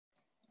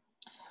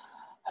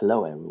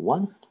Hello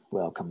everyone,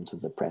 welcome to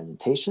the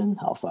presentation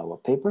of our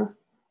paper,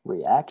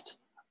 ReACt,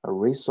 a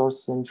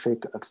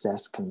resource-centric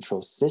access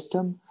control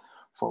system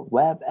for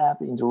web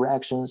app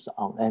interactions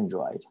on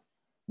Android.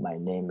 My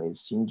name is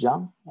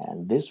Zhang,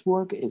 and this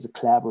work is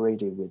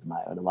collaborated with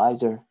my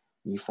advisor,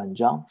 Yifan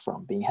Zhang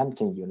from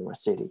Binghamton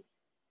University.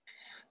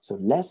 So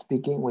let's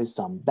begin with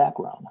some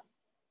background.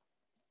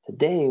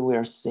 Today, we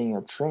are seeing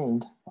a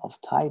trend of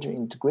tighter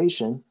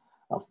integration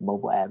of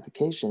mobile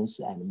applications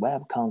and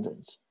web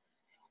contents.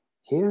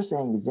 Here's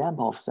an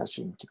example of such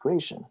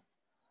integration.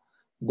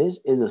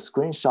 This is a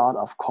screenshot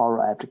of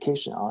Quora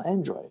application on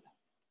Android.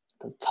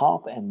 The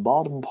top and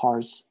bottom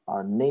parts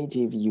are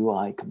native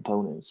UI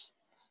components,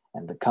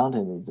 and the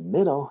content in the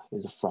middle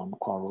is from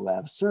Quora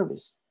Web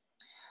Service.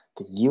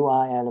 The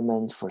UI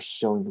element for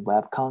showing the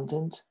web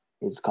content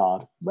is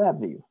called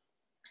WebView.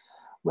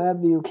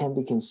 WebView can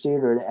be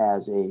considered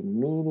as a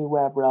mini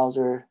web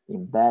browser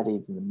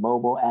embedded in the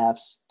mobile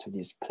apps to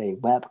display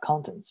web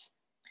contents.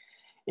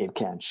 It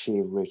can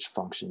achieve rich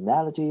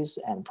functionalities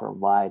and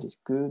provide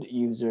good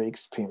user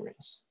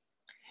experience.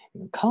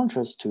 In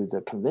contrast to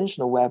the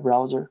conventional web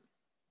browser,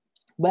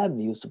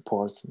 WebView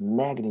supports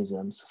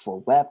mechanisms for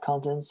web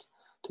contents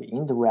to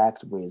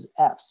interact with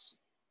apps.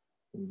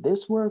 In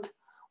this work,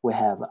 we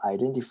have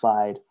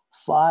identified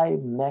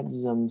 5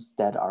 mechanisms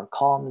that are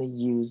commonly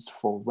used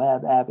for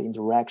web app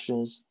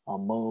interactions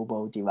on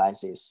mobile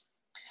devices,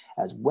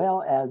 as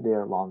well as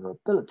their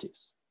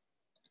vulnerabilities.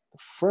 The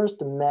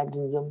first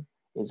mechanism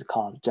is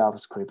called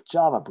JavaScript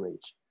Java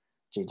Bridge,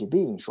 JJB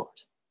in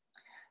short.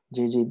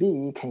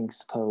 JJB can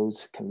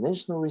expose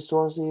conventional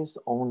resources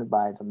owned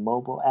by the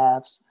mobile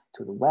apps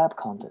to the web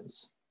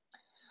contents.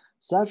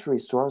 Such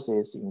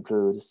resources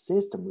include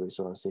system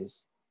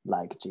resources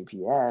like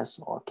GPS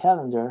or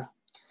calendar,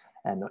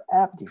 and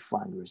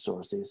app-defined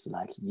resources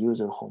like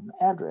user home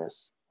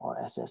address or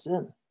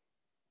SSN.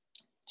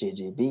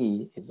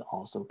 JJB is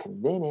also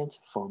convenient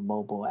for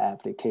mobile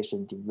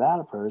application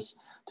developers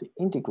to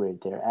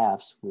integrate their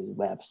apps with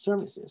web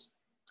services,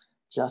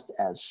 just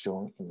as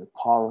shown in the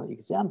Quora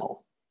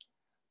example.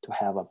 To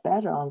have a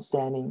better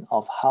understanding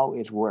of how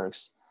it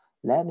works,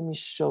 let me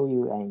show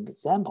you an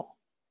example.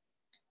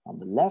 On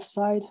the left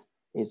side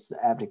is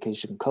the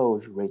application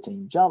code written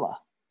in Java.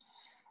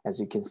 As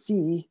you can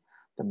see,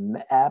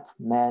 the app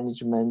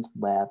management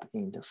web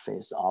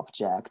interface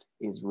object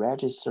is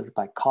registered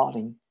by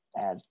calling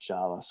add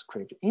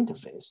JavaScript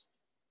interface.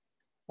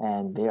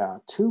 And there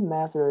are 2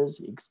 methods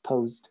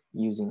exposed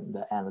using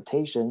the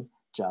annotation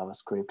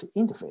JavaScript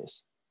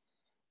interface.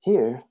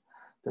 Here,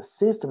 the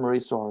system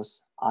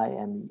resource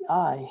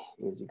IMEI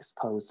is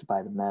exposed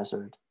by the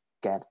method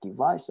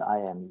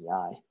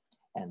getDeviceIMEI,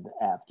 and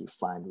the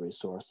app-defined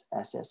resource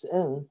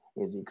SSN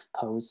is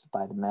exposed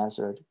by the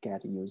method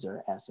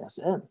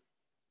getUserSSN.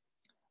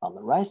 On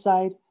the right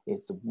side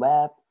is the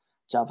web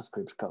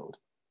JavaScript code.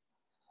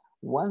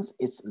 Once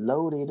it's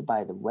loaded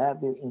by the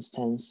WebView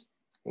instance,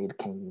 it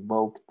can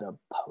invoke the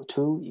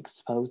 2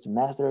 exposed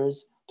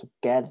methods to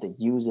get the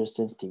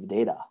user-sensitive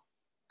data.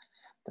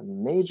 The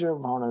major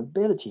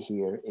vulnerability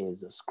here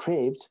is the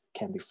script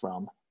can be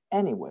from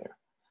anywhere.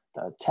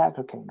 The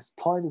attacker can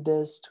exploit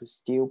this to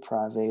steal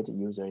private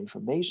user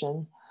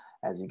information.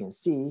 As you can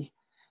see,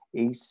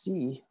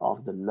 AC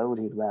of the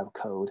loaded web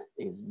code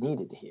is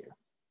needed here.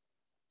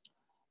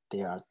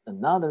 There are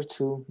another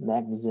 2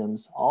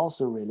 mechanisms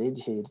also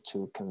related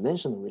to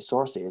conventional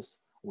resources,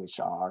 which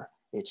are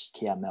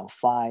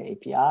HTML5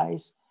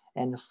 APIs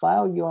and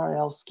file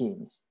URL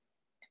schemes.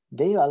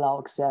 They allow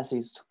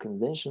accesses to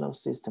conventional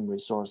system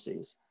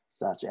resources,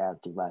 such as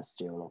device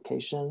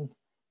geolocation,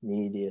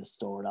 media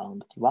stored on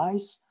the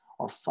device,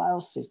 or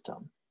file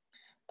system.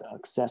 The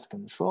access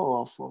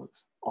control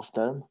of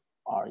them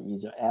are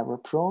either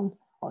error-prone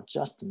or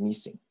just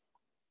missing.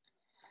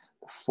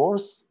 The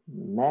 4th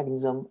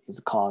mechanism is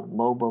called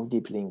mobile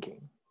deep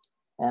linking.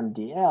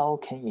 MDL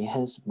can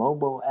enhance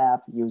mobile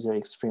app user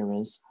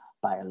experience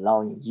by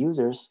allowing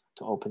users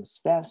to open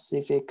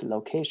specific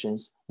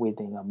locations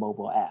within a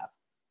mobile app.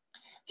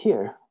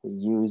 Here, we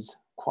use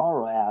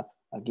Quora app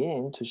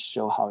again to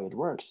show how it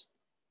works.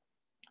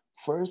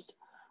 First,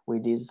 we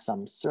did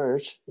some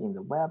search in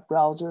the web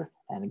browser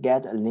and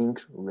get a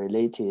link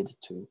related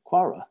to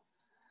Quora.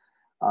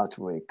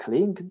 After we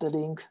click the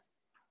link,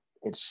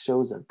 it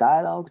shows a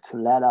dialog to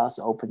let us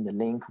open the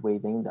link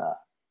within the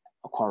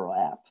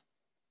Quora app.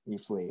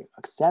 If we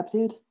accept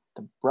it,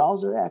 the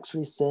browser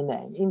actually sends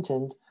an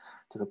intent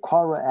to the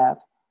Quora app,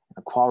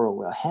 and Quora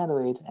will handle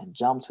it and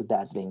jump to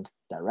that link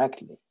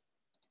directly.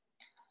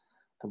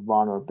 The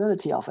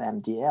vulnerability of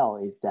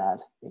MDL is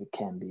that it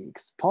can be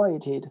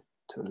exploited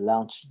to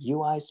launch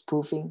UI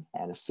spoofing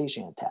and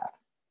phishing attack.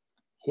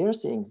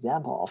 Here's an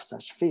example of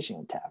such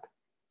phishing attack.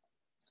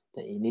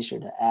 The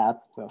initiator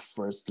app will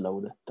first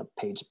load the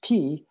page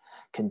P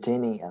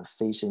containing a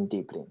phishing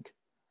deep link.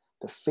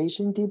 The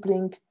phishing deep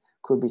link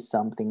could be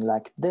something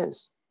like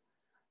this.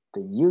 The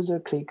user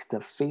clicks the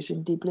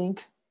phishing deep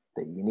link,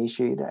 the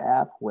initiator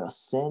app will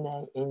send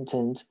an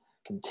intent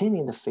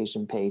containing the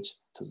phishing page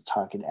to the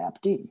target app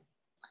D.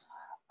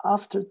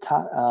 After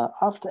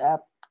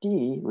app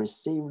D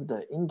received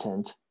the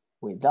intent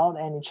without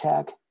any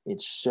check,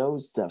 it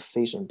shows the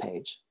phishing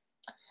page.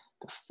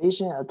 The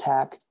phishing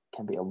attack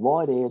can be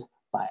avoided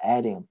by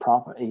adding a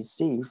proper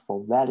AC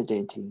for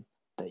validating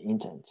the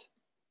intent.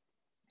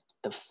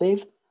 The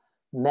fifth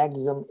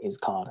mechanism is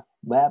called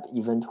Web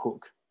Event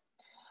Hook.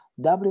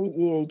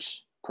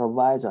 ReACt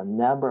provides a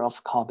number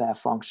of callback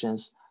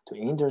functions to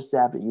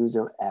intercept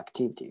user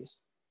activities.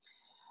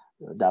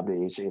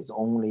 ReACt is the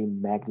only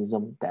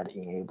mechanism that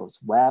enables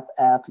web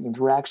app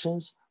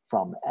interactions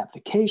from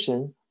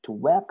application to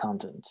web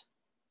content.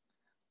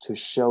 To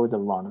show the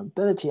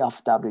vulnerability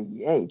of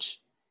ReACt,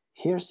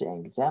 here's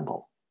an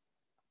example.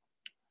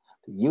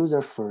 The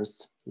user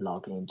first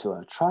logs into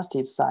a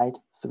trusted site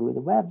through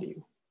the web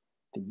view.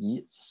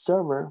 The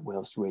server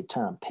will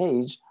return a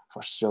page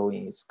for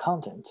showing its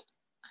content.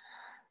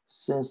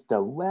 Since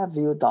the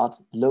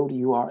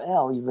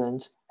webview.loadURL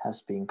event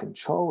has been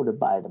controlled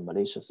by the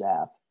malicious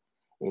app,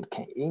 it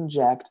can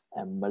inject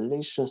a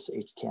malicious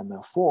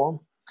HTML form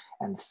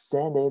and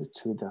send it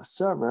to the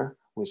server,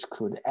 which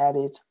could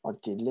edit or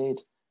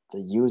delete the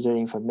user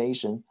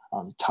information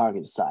on the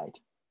target site.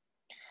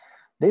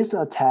 This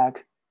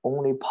attack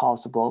only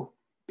possible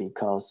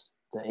because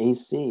the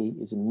AC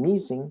is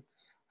missing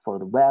for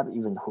the web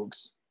event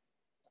hooks.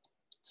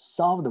 To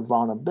solve the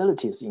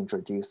vulnerabilities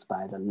introduced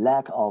by the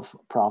lack of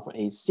proper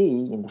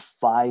AC in the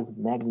 5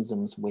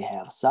 mechanisms we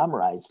have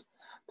summarized,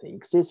 the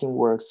existing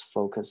works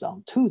focus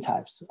on 2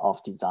 types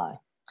of design,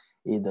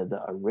 either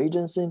the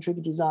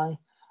origin-centric design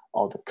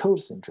or the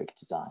code-centric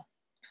design.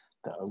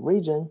 The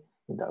origin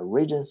in the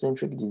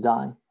origin-centric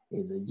design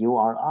is a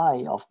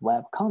URI of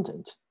web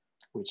content,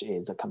 which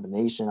is a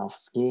combination of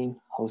scheme,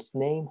 host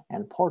name,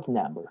 and port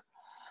number.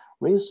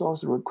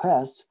 Resource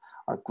requests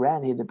are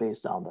granted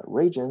based on the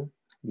origin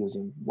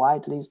using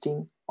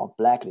whitelisting or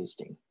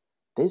blacklisting.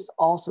 This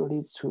also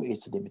leads to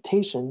its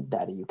limitation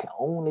that you can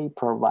only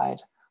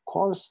provide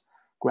coarse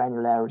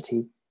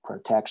granularity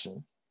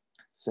protection,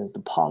 since the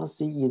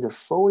policy either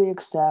fully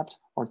accept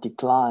or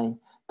decline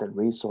the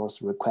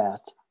resource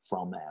request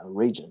from an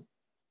origin.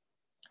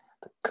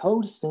 The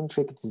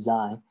code-centric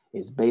design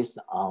is based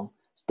on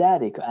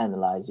static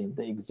analyzing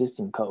the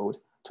existing code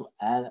to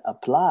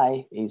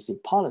apply AC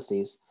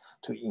policies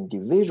to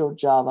individual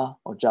Java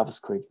or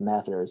JavaScript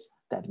methods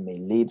that may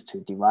lead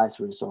to device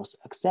resource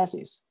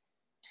accesses.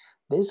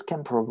 This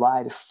can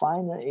provide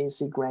finer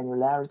AC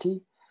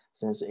granularity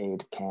since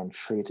it can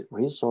treat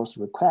resource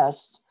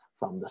requests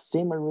from the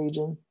same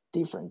origin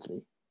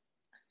differently.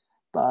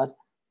 But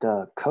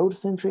the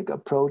code-centric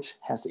approach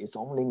has its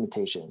own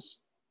limitations.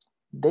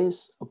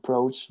 This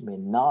approach may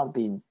not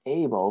be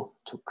able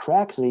to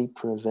correctly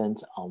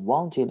prevent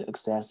unwanted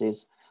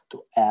accesses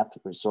to app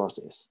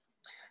resources,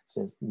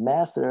 since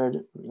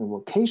method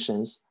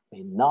invocations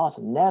may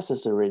not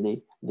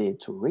necessarily lead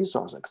to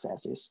resource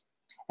accesses,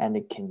 and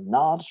it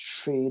cannot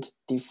treat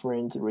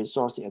different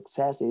resource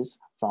accesses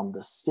from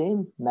the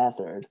same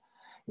method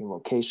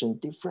invocation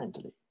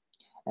differently.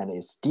 And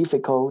it's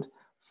difficult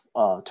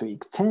to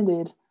extend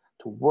it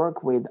to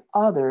work with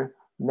other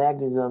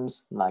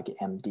mechanisms like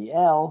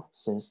MDL,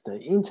 since the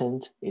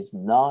intent is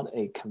not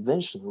a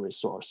conventional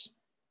resource.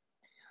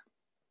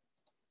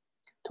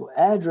 To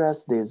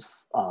address these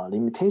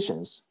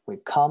limitations, we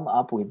come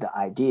up with the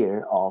idea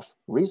of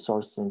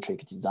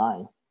resource-centric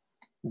design.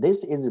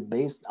 This is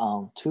based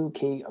on 2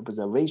 key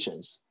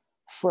observations.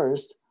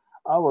 First,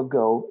 our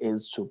goal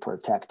is to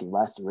protect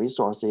device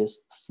resources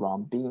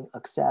from being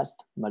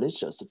accessed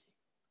maliciously.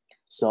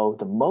 So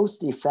the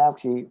most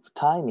effective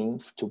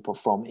timing to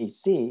perform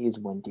AC is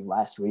when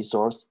device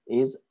resource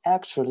is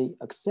actually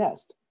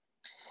accessed.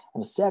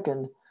 And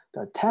second,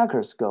 the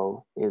attacker's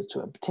goal is to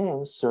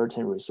obtain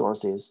certain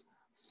resources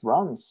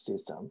from the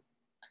system.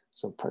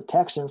 So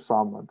protection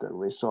from the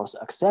resource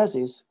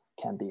accesses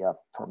can be a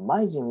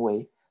promising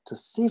way to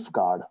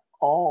safeguard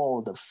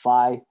all the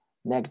 5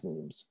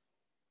 mechanisms.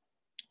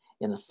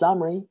 In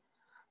summary,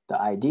 the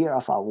idea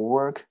of our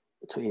work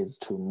is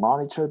to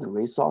monitor the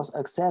resource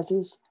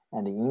accesses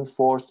and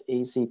enforce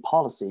AC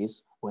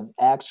policies when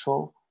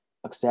actual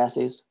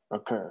accesses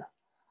occur.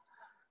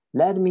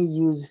 Let me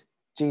use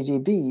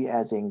GGB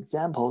as an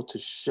example to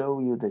show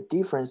you the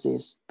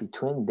differences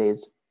between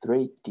these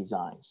 3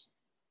 designs.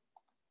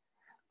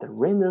 The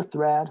render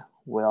thread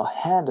will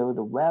handle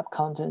the web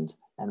content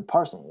and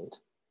parsing it.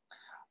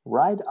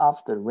 Right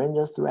after the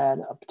render thread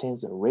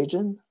obtains the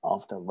origin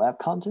of the web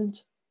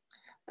content,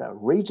 the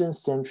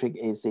region-centric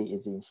AC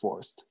is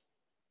enforced.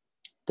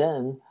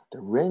 Then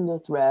the render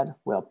thread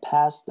will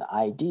pass the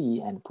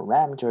ID and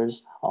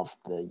parameters of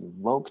the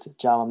invoked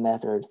Java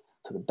method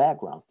to the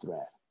background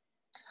thread.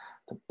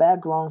 The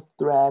background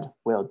thread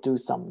will do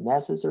some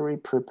necessary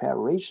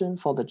preparation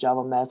for the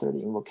Java method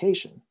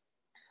invocation.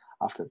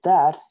 After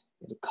that,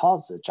 it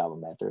calls the Java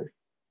method.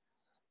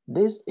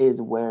 This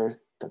is where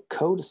the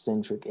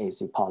code-centric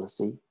AC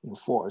policy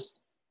enforced.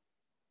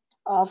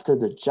 After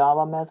the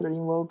Java method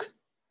invoke,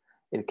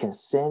 it can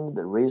send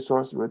the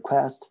resource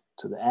request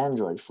to the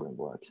Android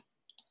framework.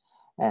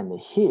 And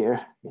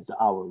here is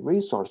our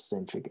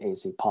resource-centric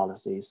AC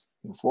policies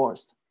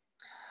enforced.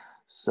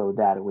 so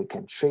that we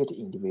can treat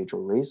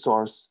individual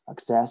resource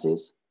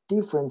accesses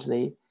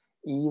differently,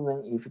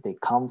 even if they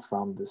come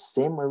from the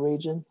same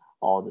origin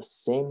or the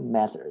same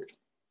method.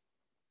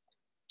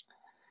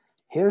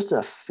 Here's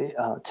a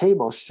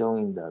table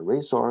showing the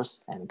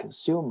resource and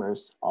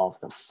consumers of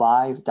the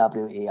 5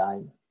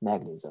 WAI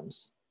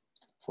mechanisms.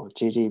 For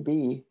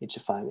GGB,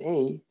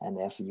 H5A,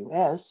 and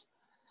FUS,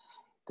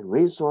 the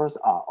resources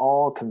are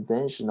all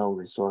conventional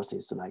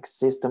resources like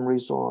system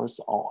resource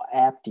or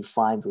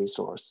app-defined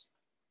resource.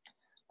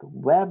 The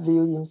web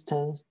view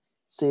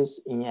instances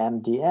in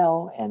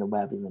MDL and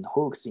web event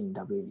hooks in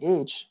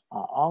WH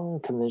are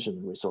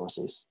unconventional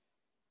resources.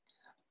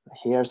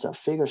 Here's a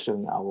figure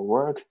showing our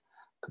work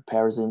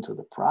comparison to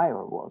the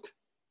prior work.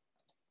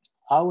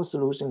 Our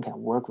solution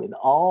can work with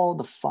all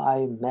the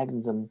 5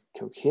 mechanisms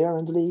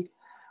coherently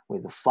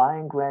with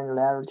fine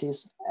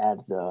granularities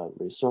at the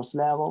resource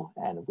level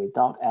and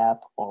without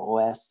app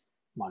or OS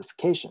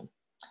modification.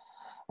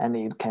 And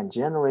it can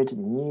generate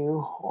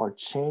new or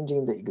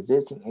changing the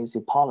existing AC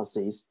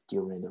policies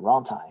during the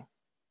runtime.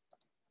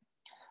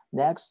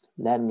 Next,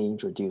 let me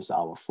introduce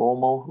our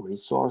formal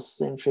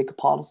resource-centric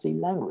policy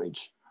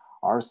language,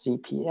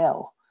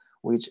 RCPL,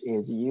 which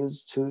is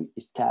used to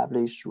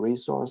establish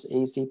resource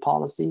AC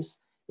policies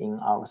in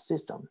our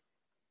system.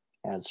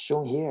 As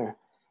shown here,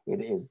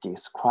 it is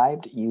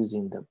described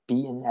using the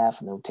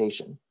BNF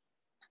notation.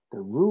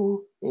 The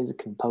rule is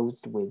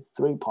composed with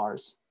 3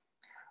 parts: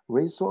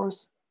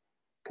 resource,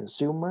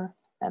 consumer,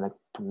 and a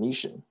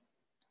permission.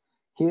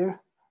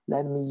 Here,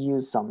 let me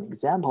use some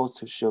examples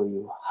to show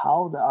you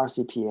how the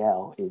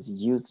RCPL is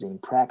used in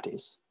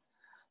practice.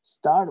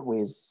 Start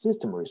with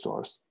system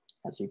resource.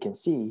 As you can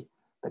see,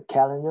 the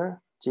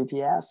calendar,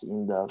 GPS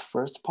in the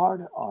first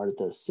part are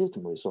the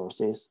system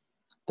resources,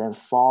 then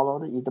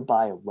followed either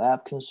by a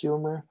web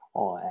consumer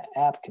or an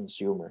app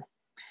consumer.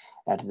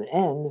 At the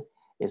end,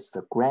 it's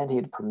the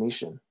granted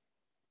permission.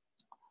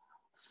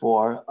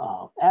 For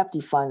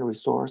app-defined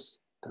resource,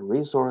 the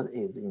resource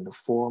is in the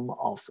form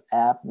of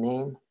app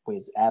name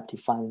with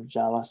app-defined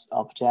Java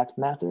object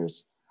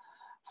methods.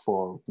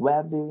 For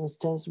web view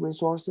instance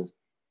resources,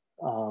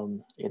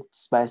 it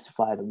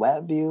specifies the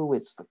web view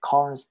with the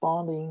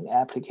corresponding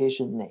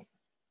application name.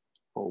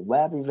 For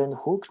web event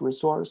hook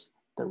resource,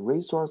 the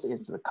resource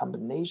is the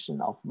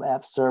combination of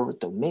web server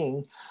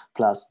domain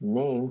plus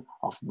name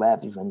of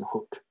web event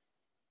hook.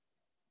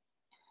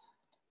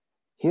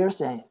 Here's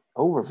an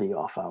overview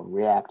of our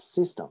ReACt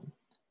system.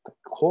 The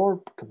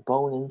core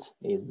component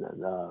is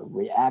the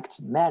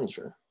ReACt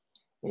Manager.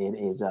 It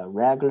is a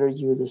regular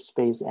user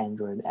space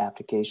Android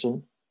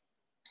application.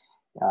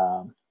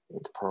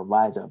 It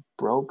provides a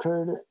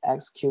brokered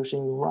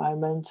execution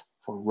environment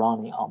for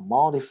running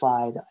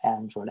unmodified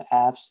Android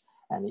apps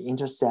and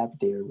intercept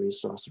their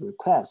resource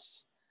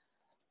requests,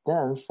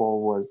 then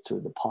forwards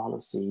to the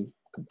policy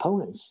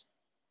components.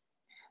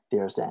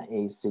 There's an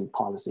AC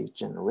policy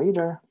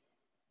generator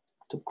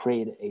to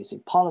create AC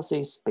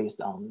policies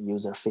based on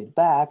user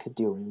feedback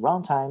during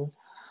runtime,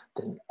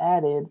 then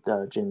added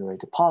the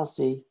generated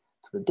policy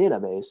to the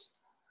database.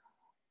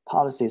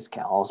 Policies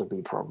can also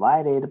be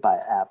provided by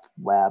app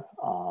web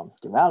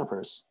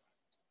developers.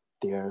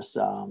 There's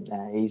an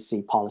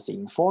AC policy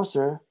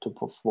enforcer to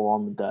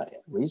perform the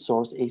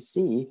resource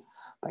AC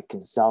by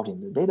consulting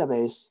the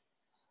database.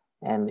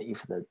 And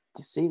if the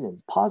decision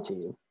is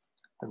positive,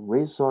 the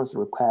resource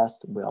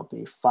request will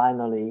be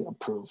finally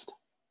approved.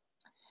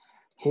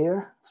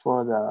 Here,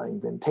 for the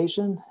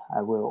implementation,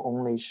 I will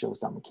only show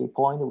some key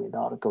points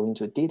without going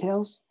into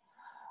details.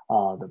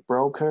 The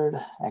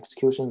brokered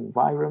execution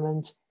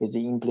environment is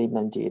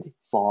implemented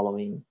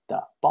following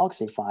the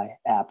Boxify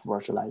app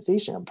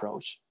virtualization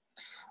approach,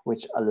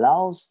 which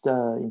allows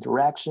the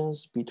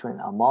interactions between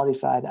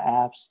unmodified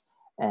apps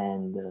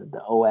and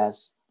the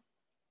OS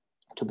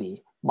to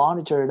be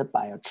monitored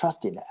by a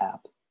trusted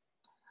app.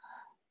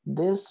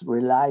 This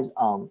relies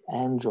on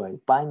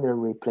Android binary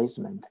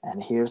replacement,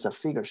 and here's a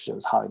figure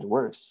shows how it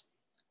works.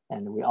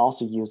 And we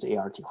also use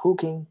ART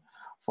hooking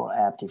for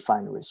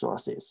app-defined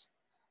resources.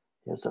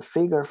 Here's a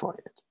figure for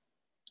it.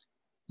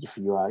 If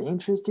you are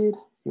interested,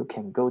 you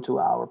can go to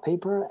our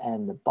paper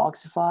and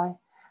Boxify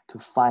to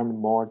find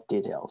more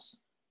details.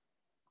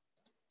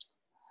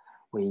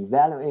 We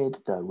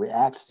evaluate the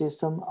ReACt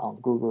system on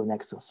Google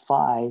Nexus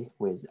 5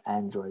 with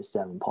Android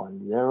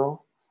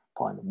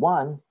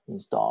 7.0.1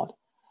 installed.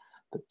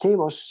 The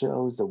table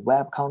shows the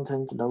web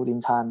content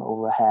loading time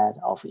overhead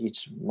of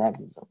each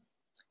mechanism.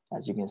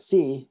 As you can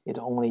see, it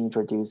only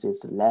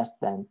introduces less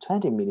than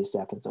 20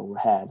 milliseconds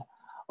overhead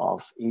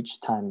of each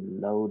time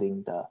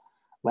loading the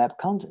web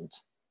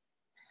content.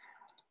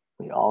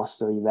 We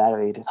also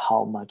evaluated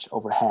how much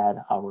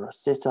overhead our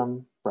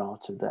system brought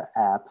to the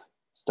app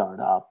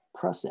startup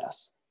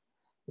process.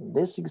 In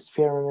this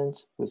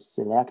experiment, we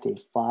selected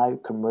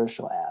 5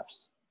 commercial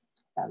apps.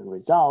 As a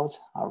result,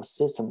 our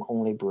system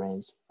only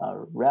brings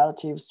a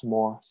relatively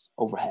small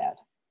overhead.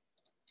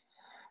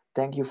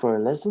 Thank you for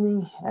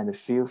listening, and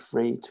feel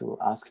free to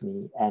ask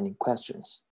me any questions.